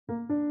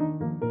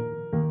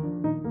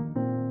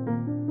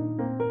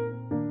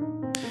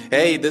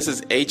Hey, this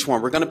is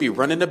H1. We're going to be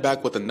running it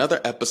back with another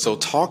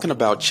episode talking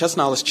about chess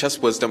knowledge, chess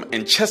wisdom,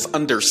 and chess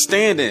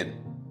understanding.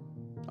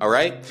 All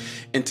right?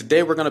 And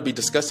today we're going to be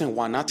discussing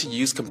why not to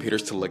use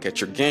computers to look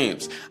at your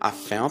games. I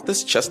found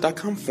this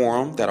chess.com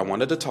forum that I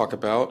wanted to talk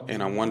about,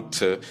 and I want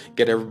to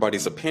get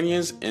everybody's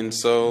opinions, and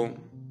so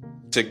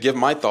to give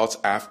my thoughts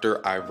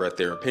after I've read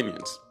their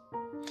opinions.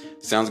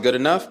 Sounds good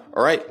enough?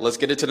 All right, let's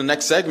get into the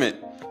next segment.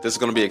 This is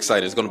going to be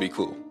exciting. It's going to be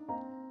cool.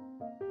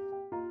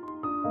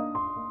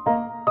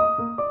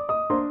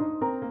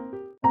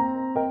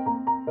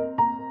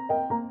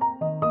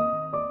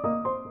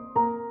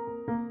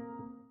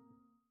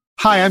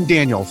 Hi, I'm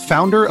Daniel,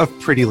 founder of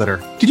Pretty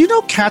Litter. Did you know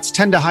cats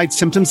tend to hide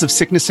symptoms of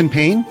sickness and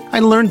pain? I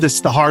learned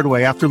this the hard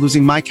way after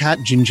losing my cat,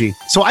 Gingy.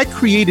 So I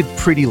created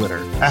Pretty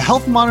Litter, a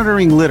health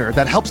monitoring litter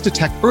that helps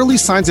detect early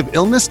signs of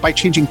illness by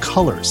changing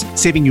colors,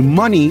 saving you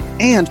money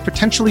and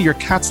potentially your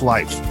cat's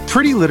life.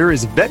 Pretty Litter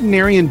is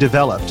veterinarian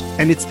developed,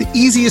 and it's the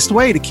easiest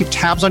way to keep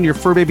tabs on your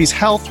fur baby's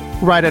health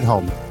right at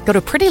home. Go to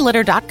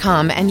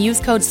prettylitter.com and use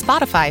code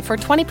SPOTIFY for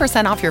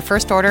 20% off your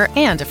first order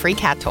and a free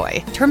cat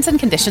toy. Terms and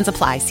conditions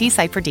apply. See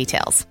site for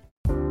details.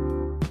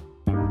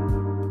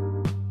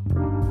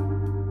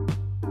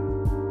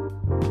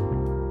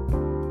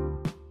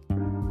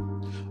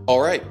 All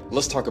right,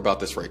 let's talk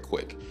about this right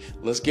quick.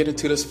 Let's get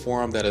into this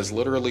forum that is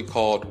literally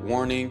called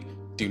Warning,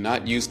 Do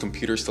Not Use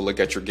Computers to Look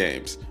at Your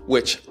Games,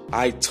 which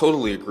I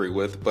totally agree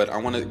with, but I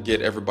want to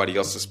get everybody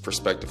else's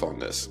perspective on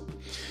this.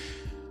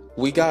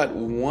 We got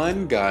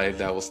one guy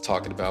that was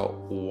talking about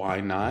why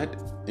not,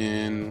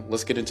 and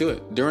let's get into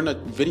it. During a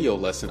video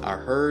lesson, I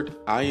heard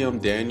I Am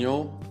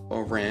Daniel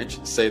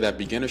Ranch say that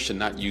beginners should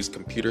not use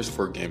computers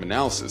for game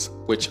analysis,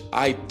 which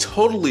I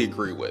totally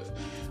agree with.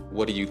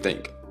 What do you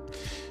think?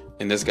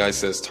 And this guy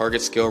says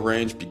target skill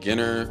range,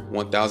 beginner,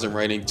 1000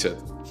 rating to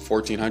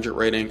 1400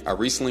 rating. I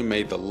recently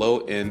made the low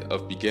end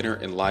of beginner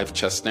in live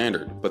chess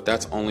standard, but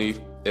that's only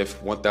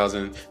if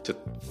 1000 to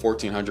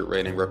 1400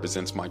 rating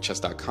represents my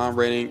chess.com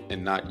rating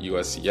and not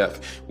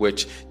USCF,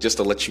 which just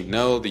to let you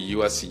know, the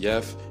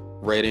USCF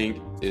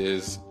rating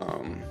is,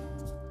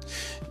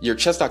 your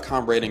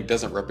chess.com rating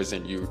doesn't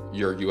represent your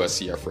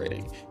USCF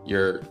rating.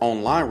 Your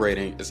online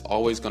rating is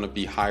always going to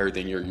be higher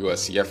than your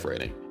USCF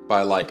rating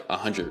by like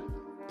 100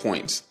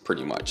 points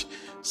pretty much.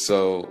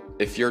 So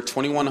if you're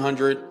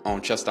 2100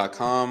 on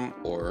chess.com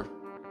or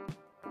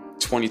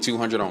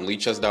 2200 on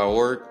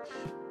leadchess.org,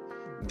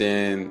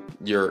 then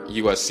your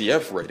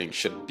USCF rating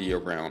should be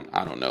around,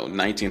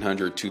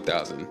 1900,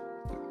 2000,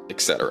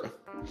 etc.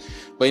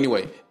 But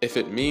anyway, if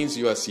it means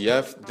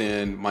USCF,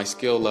 then my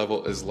skill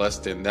level is less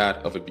than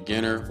that of a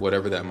beginner,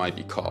 whatever that might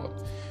be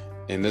called.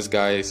 And this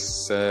guy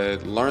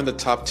said, learn the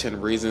top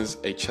 10 reasons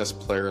a chess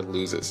player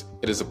loses.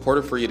 It is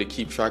important for you to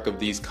keep track of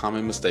these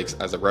common mistakes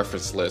as a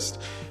reference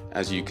list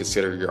as you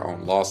consider your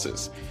own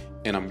losses.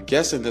 And I'm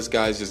guessing this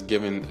guy's just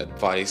giving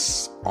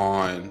advice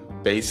on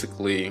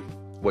basically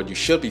what you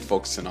should be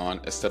focusing on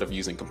instead of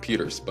using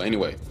computers. But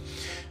anyway,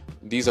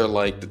 these are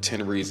like the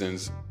 10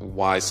 reasons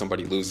why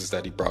somebody loses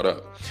that he brought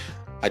up.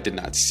 I did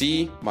not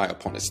see my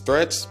opponent's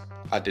threats.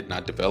 I did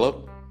not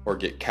develop or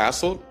get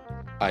castled.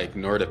 I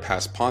ignored a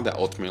passed pawn that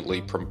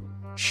ultimately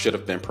should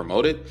have been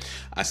promoted.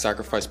 I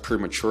sacrificed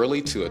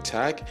prematurely to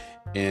attack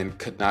and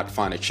could not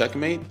find a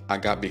checkmate. I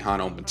got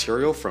behind on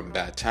material from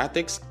bad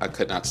tactics. I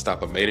could not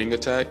stop a mating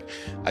attack.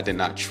 I did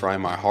not try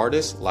my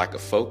hardest. Lack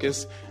of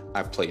focus.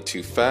 I played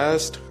too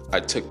fast. I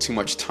took too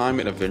much time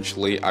and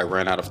eventually I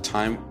ran out of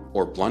time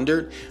or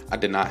blundered. I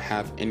did not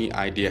have any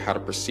idea how to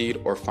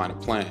proceed or find a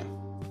plan.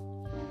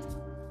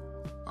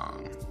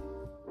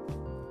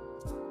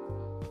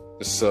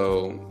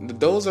 So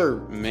those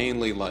are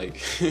mainly like,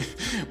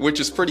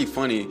 which is pretty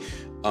funny.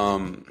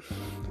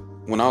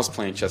 When I was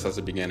playing chess as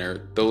a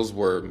beginner, those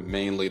were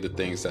mainly the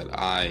things that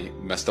I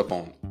messed up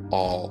on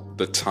all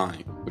the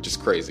time, which is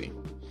crazy.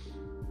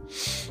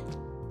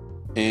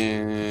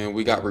 And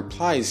we got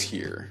replies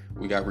here.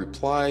 We got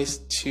replies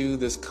to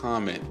this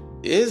comment.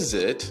 Is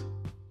it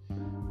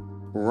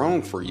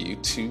wrong for you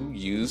to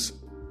use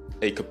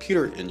a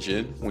computer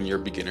engine when you're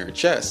a beginner at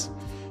chess?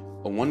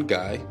 One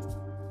guy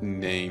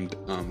named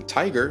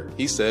Tiger,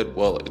 he said,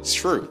 well, it's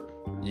true.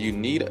 You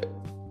need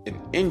an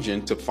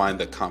engine to find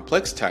the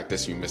complex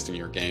tactics you missed in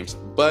your games,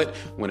 but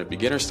when a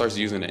beginner starts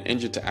using an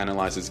engine to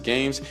analyze his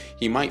games,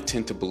 he might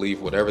tend to believe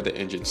whatever the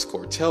engine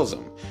score tells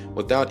him,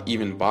 without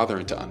even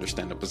bothering to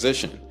understand the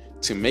position.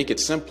 To make it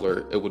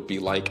simpler, it would be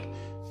like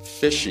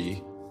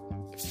Vishy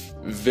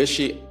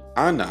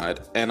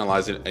Anand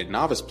analyzing a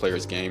novice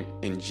player's game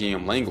in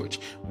GM language,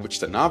 which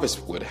the novice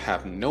would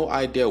have no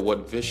idea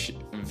what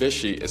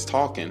Vishy is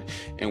talking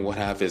and would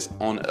have his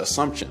own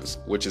assumptions,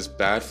 which is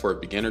bad for a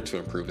beginner to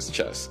improve his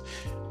chess.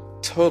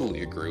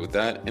 Totally agree with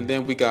that. And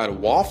then we got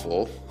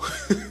Waffle.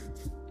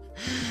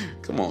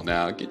 Come on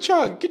now, get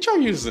y'all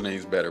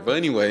usernames better. But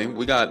anyway,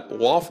 we got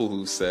Waffle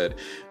who said,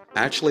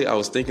 actually, I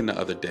was thinking the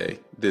other day,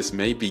 this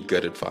may be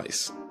good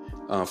advice.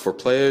 for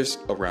players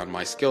around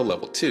my skill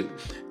level too.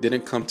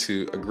 Didn't come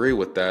to agree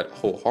with that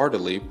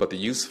wholeheartedly, but the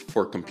use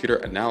for computer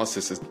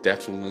analysis is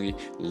definitely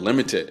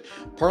limited,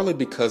 partly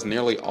because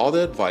nearly all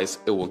the advice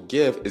it will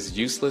give is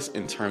useless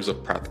in terms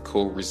of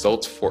practical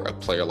results for a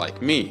player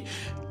like me.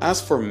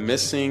 As for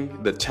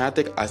missing the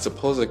tactic, I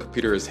suppose a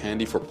computer is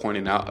handy for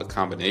pointing out a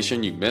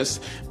combination you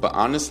missed, but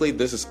honestly,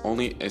 this is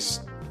only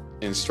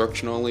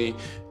instructionally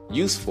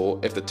useful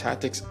if the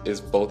tactics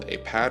is both a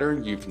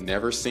pattern you've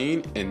never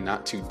seen and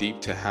not too deep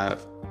to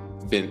have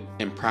been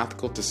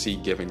impractical to see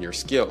given your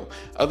skill.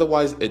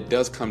 Otherwise, it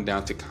does come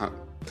down to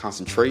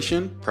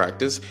concentration,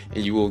 practice,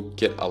 and you will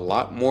get a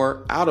lot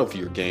more out of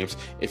your games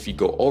if you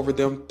go over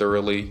them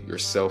thoroughly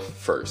yourself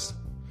first.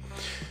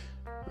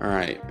 All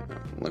right,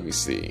 let me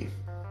see.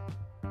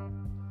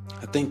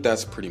 I think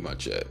that's pretty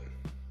much it.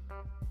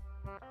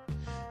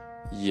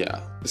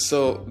 Yeah,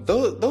 so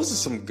those are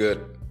some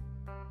good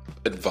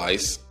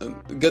advice,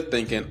 good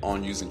thinking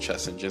on using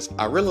chess engines.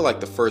 I really like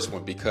the first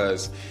one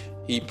because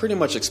he pretty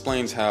much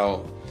explains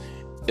how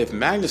if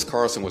Magnus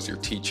Carlsen was your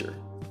teacher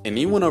and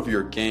he went over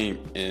your game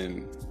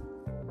in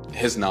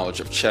his knowledge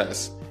of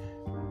chess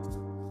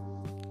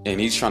and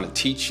he's trying to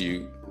teach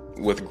you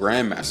with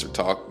grandmaster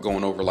talk,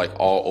 going over like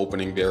all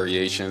opening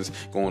variations,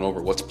 going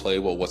over what's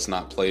playable, what's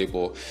not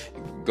playable,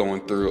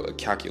 going through a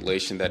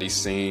calculation that he's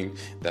seen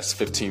that's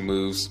 15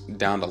 moves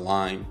down the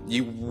line,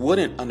 you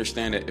wouldn't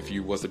understand it if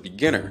you was a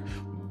beginner.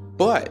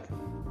 But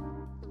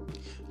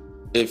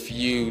if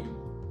you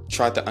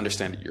try to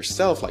understand it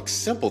yourself, like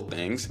simple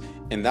things,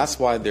 and that's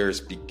why there's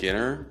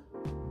beginner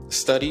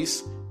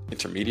studies,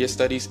 intermediate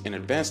studies, and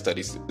advanced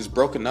studies, is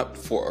broken up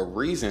for a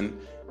reason,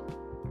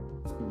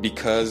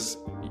 because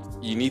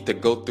you need to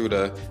go through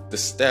the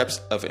steps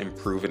of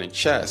improving in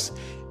chess.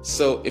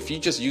 So if you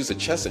just use a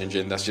chess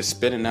engine that's just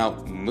spitting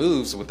out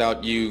moves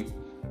without you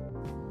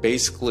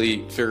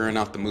basically figuring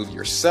out the move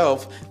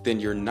yourself,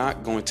 then you're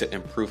not going to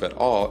improve at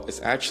all.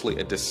 It's actually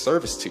a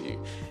disservice to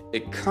you.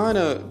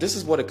 This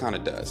is what it kind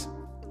of does.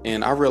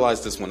 And I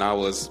realized this when I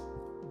was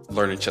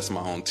learning chess on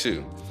my own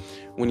too.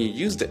 When you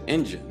use the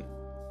engine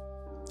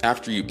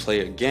after you play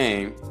a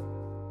game,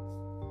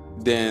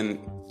 then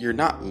you're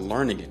not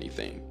learning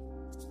anything.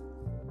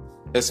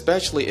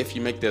 Especially if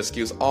you make the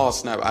excuse, oh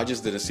snap, I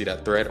just didn't see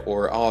that threat,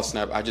 or oh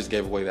snap, I just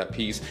gave away that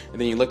piece. And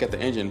then you look at the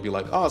engine and be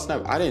like, oh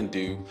snap, I didn't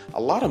do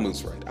a lot of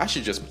moves right. I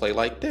should just play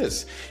like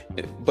this.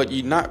 But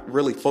you're not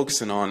really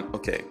focusing on,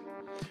 okay,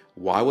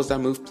 why was that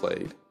move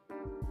played?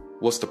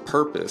 What's the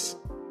purpose?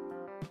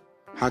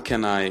 How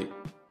can I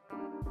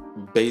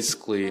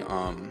basically,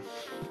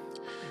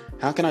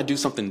 how can I do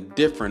something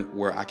different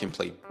where I can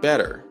play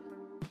better?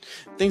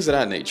 Things of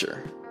that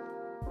nature.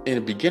 And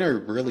a beginner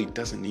really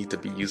doesn't need to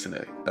be using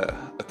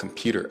a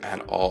computer at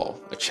all,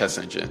 a chess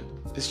engine.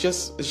 It's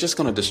just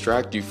going to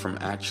distract you from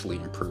actually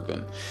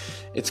improving.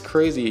 It's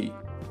crazy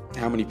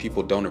how many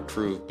people don't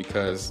improve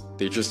because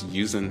they're just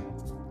using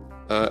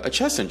a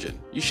chess engine.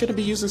 You shouldn't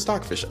be using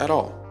Stockfish at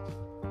all.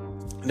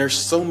 And there's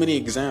so many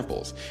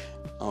examples.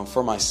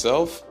 For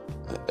myself,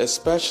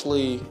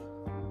 especially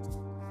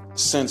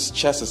since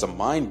chess is a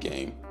mind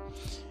game,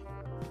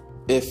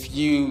 if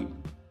you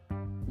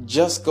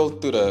just go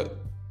through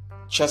the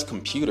chess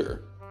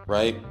computer,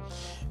 right?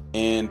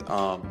 And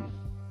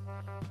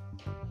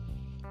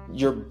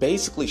you're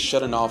basically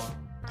shutting off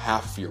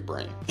half of your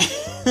brain.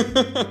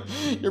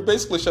 You're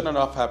basically shutting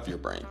off half of your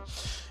brain.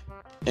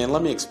 And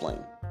let me explain.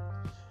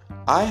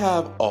 I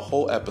have a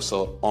whole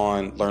episode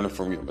on learning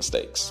from your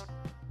mistakes.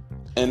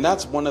 And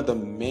that's one of the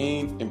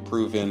main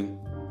improving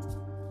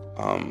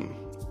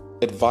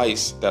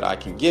advice that I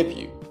can give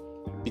you.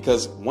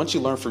 Because once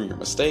you learn from your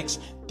mistakes,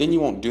 then you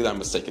won't do that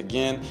mistake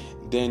again.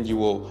 Then you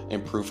will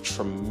improve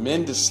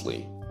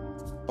tremendously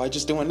by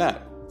just doing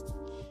that.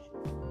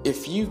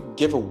 If you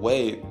give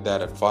away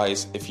that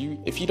advice, if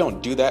you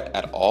don't do that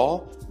at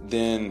all,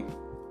 then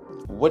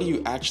what are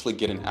you actually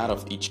getting out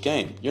of each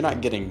game? You're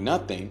not getting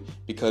nothing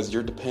because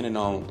you're dependent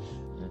on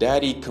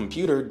daddy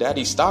computer,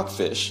 daddy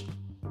Stockfish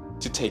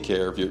to take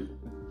care of you,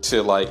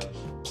 to like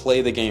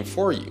play the game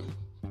for you.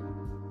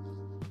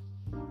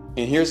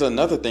 And here's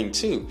another thing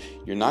too.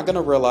 You're not going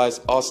to realize,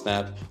 oh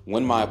snap,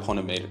 when my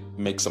opponent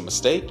makes a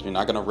mistake. You're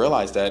not going to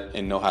realize that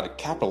and know how to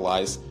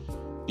capitalize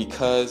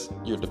because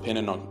you're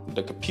dependent on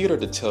the computer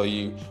to tell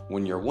you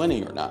when you're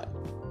winning or not.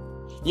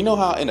 You know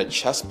how in a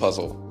chess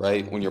puzzle,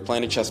 right? When you're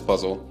playing a chess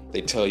puzzle,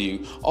 they tell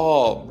you,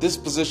 oh, this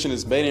position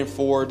is made in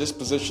 4, this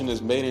position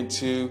is made in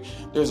 2,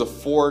 there's a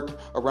fork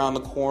around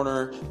the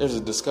corner, there's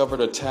a discovered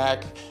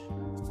attack.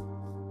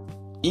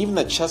 Even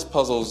the chess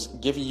puzzles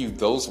giving you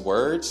those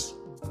words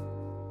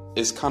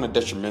is kind of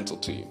detrimental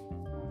to you,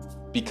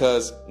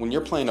 because when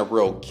you're playing a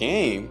real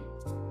game,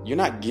 you're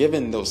not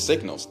given those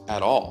signals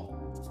at all.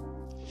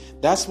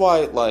 That's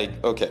why,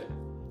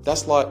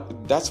 that's why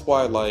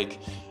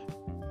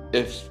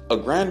if a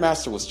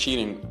grandmaster was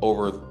cheating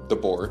over the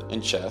board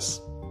in chess,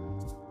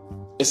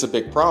 it's a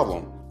big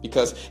problem.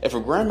 Because if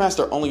a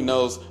grandmaster only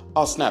knows,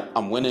 oh snap,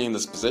 I'm winning in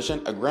this position,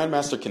 a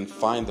grandmaster can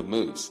find the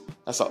moves.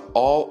 That's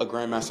all a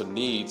grandmaster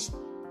needs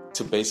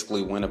to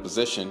basically win a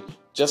position,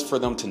 just for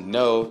them to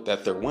know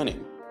that they're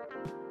winning.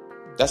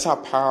 That's how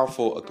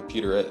powerful a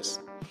computer is.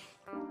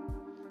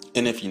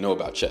 And if you know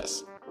about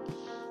chess,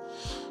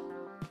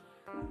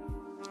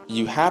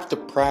 you have to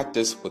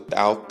practice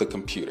without the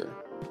computer.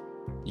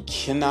 You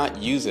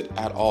cannot use it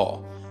at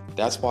all.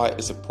 That's why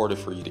it's important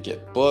for you to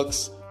get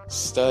books,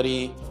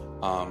 study,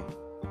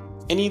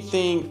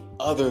 anything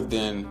other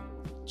than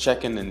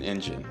checking an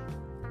engine.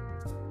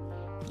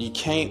 You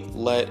can't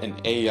let an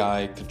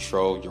AI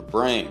control your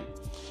brain.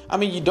 I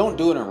mean, you don't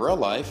do it in real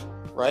life,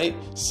 right?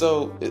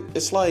 So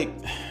it's like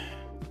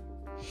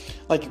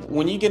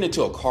when you get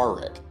into a car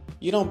wreck,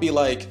 you don't be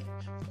like,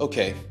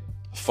 okay,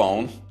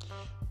 phone,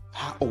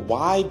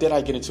 why did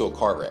I get into a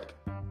car wreck?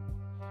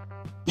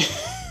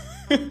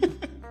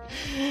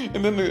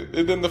 and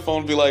then the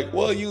phone be like,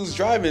 well, you was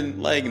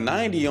driving like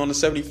 90 on the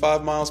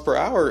 75 miles per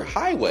hour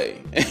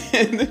highway.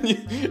 and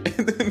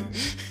then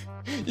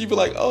you be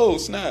like, oh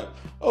snap,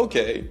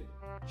 okay.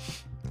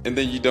 And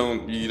then you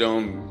don't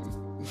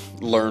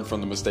learn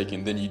from the mistake,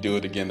 and then you do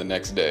it again the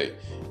next day.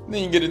 And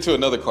then you get into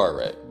another car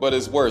wreck, but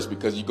it's worse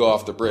because you go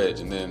off the bridge,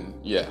 and then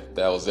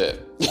that was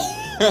it.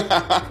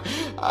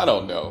 I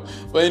don't know,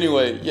 but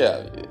anyway,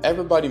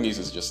 everybody needs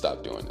to just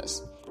stop doing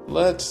this.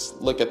 Let's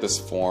look at this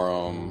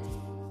forum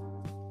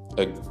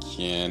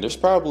again. There's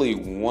probably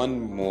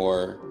one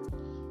more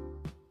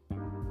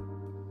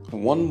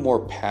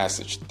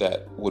passage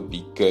that would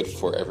be good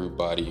for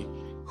everybody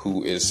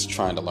who is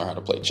trying to learn how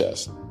to play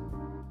chess.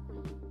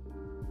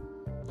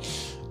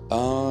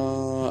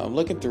 I'm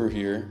looking through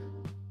here.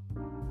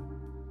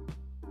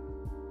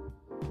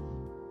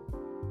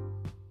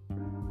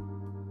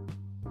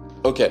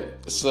 Okay,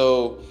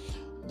 so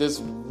this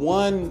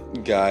one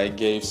guy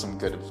gave some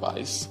good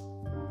advice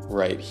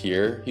right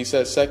here. He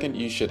said, second,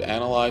 you should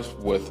analyze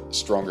with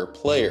stronger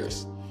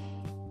players.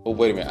 Well,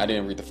 wait a minute, I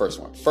didn't read the first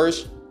one.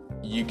 First,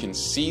 you can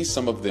see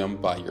some of them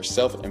by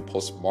yourself in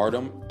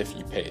postmortem if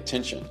you pay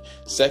attention.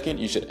 Second,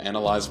 you should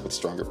analyze with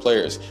stronger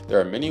players. There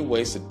are many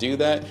ways to do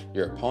that: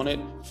 your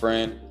opponent,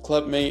 friend,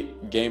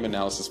 clubmate, game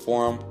analysis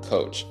forum,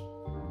 coach.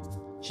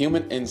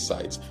 Human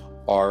insights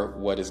are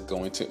what is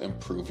going to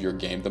improve your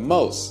game the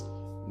most,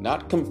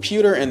 not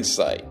computer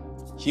insight.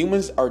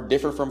 Humans are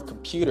different from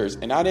computers,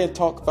 and I didn't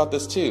talk about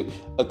this too.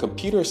 A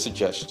computer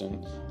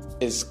suggestion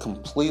is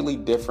completely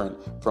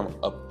different from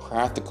a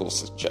practical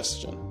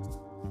suggestion.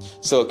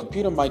 So a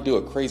computer might do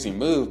a crazy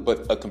move,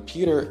 but a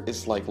computer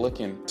is like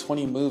looking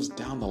 20 moves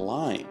down the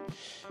line.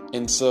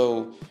 And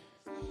so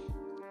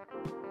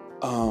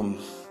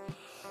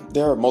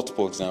there are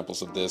multiple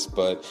examples of this,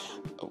 but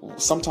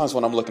sometimes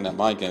when I'm looking at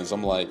my games,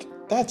 I'm like,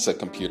 that's a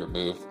computer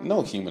move.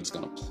 No human's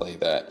going to play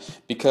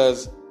that.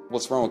 Because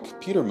what's wrong with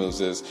computer moves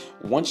is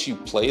once you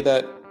play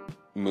that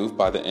move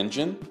by the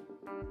engine,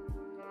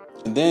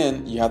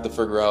 then you have to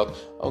figure out,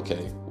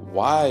 okay,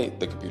 why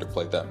the computer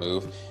played that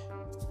move.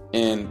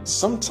 And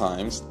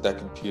sometimes that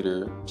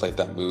computer played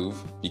that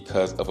move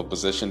because of a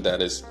position that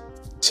is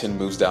 10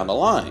 moves down the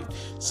line.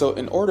 So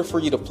in order for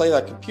you to play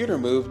that computer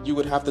move, you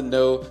would have to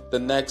know the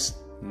next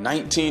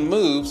 19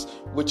 moves,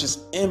 which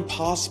is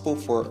impossible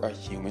for a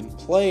human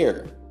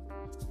player.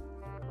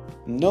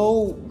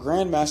 No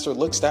grandmaster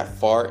looks that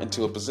far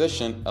into a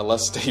position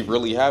unless they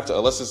really have to,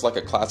 unless it's like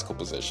a classical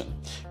position,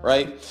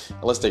 right?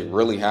 Unless they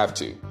really have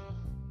to.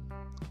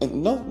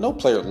 And no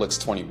player looks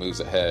 20 moves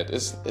ahead.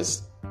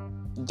 It's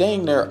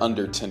dang near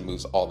under 10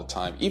 moves all the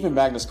time. Even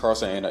Magnus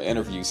Carlsen in an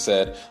interview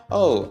said,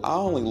 "Oh, I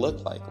only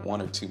look like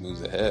 1 or 2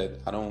 moves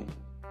ahead. I don't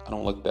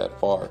look that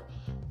far."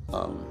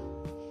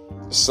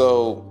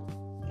 So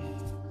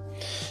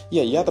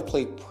you have to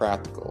play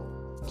practical.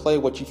 Play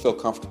what you feel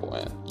comfortable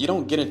in. You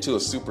don't get into a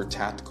super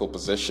tactical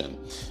position,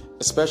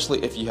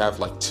 especially if you have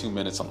like 2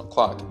 minutes on the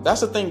clock.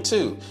 That's the thing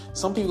too.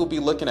 Some people be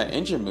looking at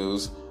engine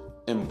moves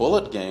in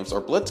bullet games or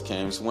blitz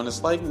games when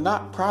it's like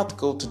not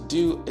practical to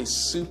do a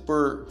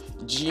super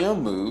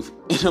GM move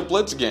in a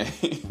blitz game.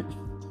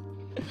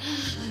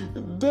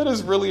 That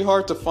is really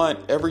hard to find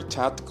every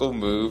tactical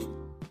move.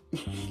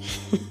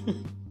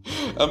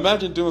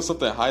 Imagine doing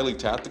something highly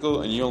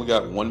tactical and you only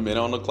got 1 minute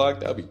on the clock.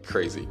 That'd be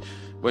crazy.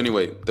 But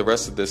anyway, the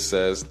rest of this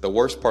says, the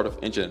worst part of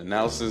engine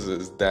analysis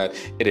is that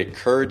it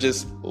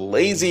encourages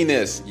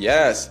laziness.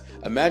 Yes.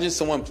 Imagine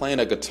someone playing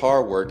a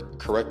guitar work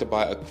corrected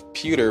by a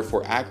computer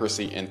for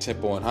accuracy and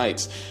tempo and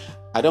heights.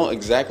 I don't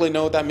exactly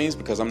know what that means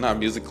because I'm not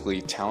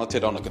musically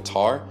talented on the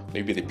guitar,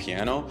 maybe the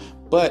piano,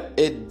 but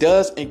it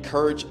does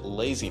encourage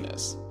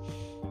laziness.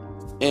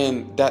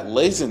 And that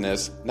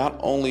laziness not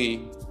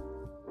only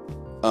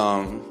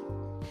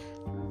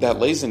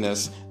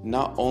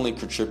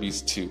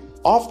contributes to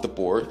off the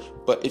board,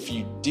 but if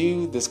you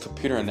do this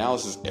computer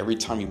analysis every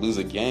time you lose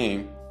a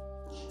game,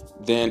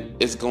 then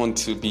it's going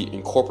to be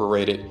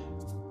incorporated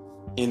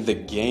in the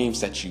games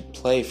that you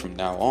play from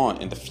now on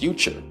in the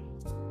future.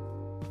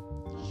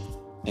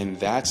 And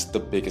that's the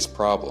biggest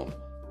problem.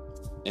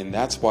 And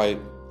that's why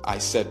I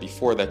said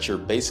before that you're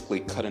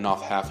basically cutting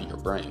off half of your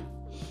brain.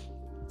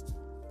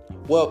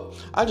 Well,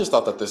 I just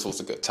thought that this was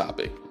a good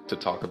topic to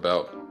talk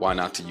about why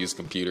not to use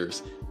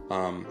computers.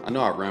 I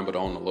know I rambled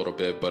on a little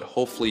bit, but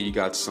hopefully you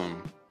got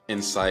some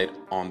insight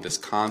on this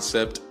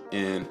concept,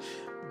 and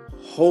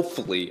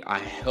hopefully I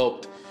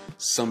helped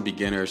some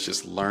beginners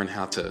just learn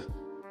how to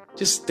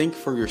just think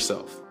for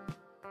yourself.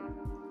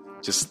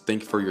 Just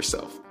think for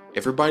yourself.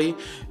 Everybody,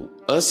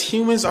 us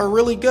humans are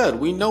really good.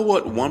 We know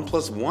what 1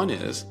 + 1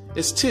 is.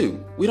 It's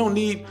 2. We don't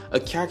need a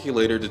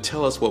calculator to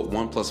tell us what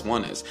 1 +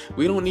 1 is.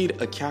 We don't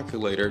need a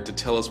calculator to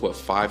tell us what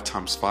 5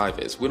 × 5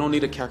 is. We don't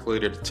need a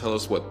calculator to tell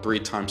us what 3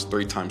 ×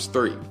 3 ×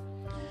 3.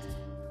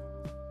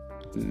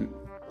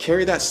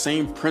 Carry that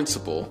same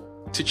principle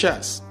to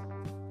chess,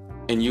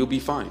 and you'll be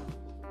fine.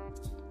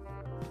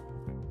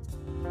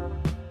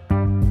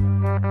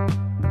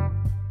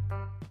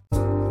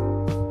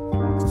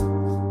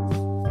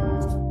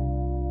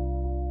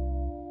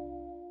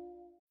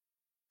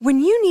 When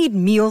you need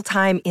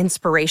mealtime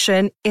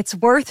inspiration, it's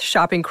worth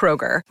shopping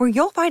Kroger, where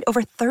you'll find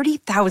over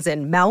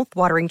 30,000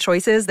 mouth-watering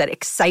choices that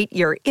excite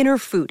your inner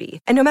foodie.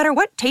 And no matter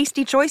what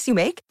tasty choice you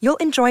make, you'll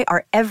enjoy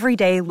our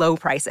everyday low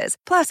prices,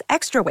 plus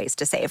extra ways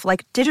to save,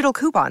 like digital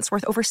coupons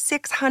worth over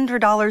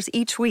 $600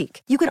 each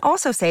week. You can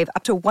also save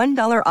up to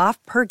 $1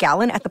 off per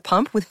gallon at the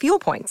pump with fuel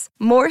points.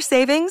 More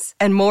savings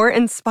and more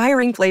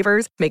inspiring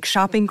flavors make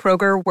shopping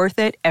Kroger worth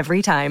it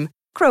every time.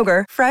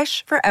 Kroger,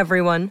 fresh for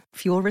everyone.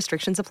 Fuel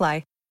restrictions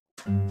apply.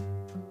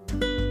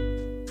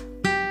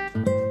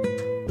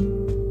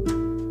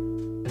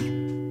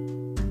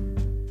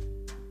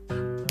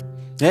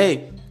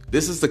 Hey,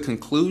 this is the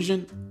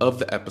conclusion of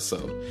the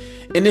episode.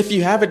 And if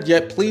you haven't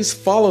yet, please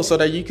follow so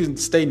that you can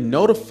stay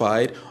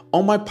notified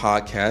on my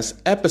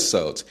podcast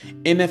episodes.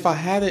 And if I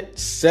haven't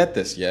said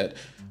this yet,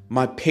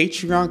 my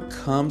Patreon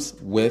comes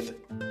with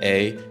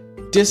a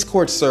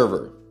Discord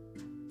server.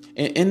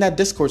 And in that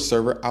Discord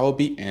server, I will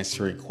be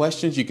answering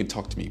questions. You can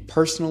talk to me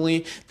personally,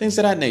 things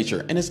of that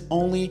nature. And it's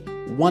only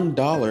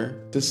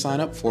 $1 to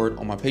sign up for it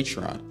on my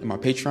Patreon. And my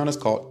Patreon is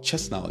called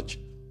Chess Knowledge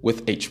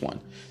with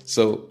H1.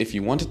 So if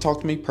you want to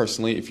talk to me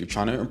personally, if you're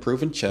trying to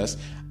improve in chess,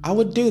 I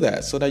would do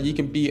that so that you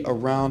can be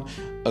around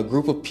a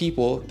group of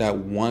people that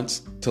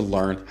wants to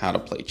learn how to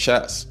play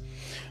chess.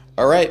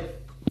 All right.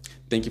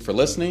 Thank you for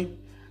listening.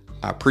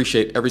 I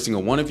appreciate every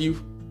single one of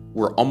you.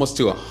 We're almost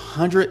to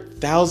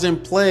 100,000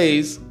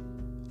 plays.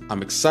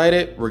 I'm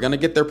excited. We're going to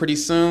get there pretty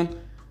soon.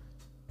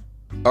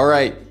 All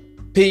right.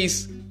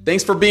 Peace.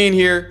 Thanks for being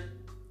here.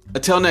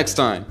 Until next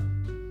time.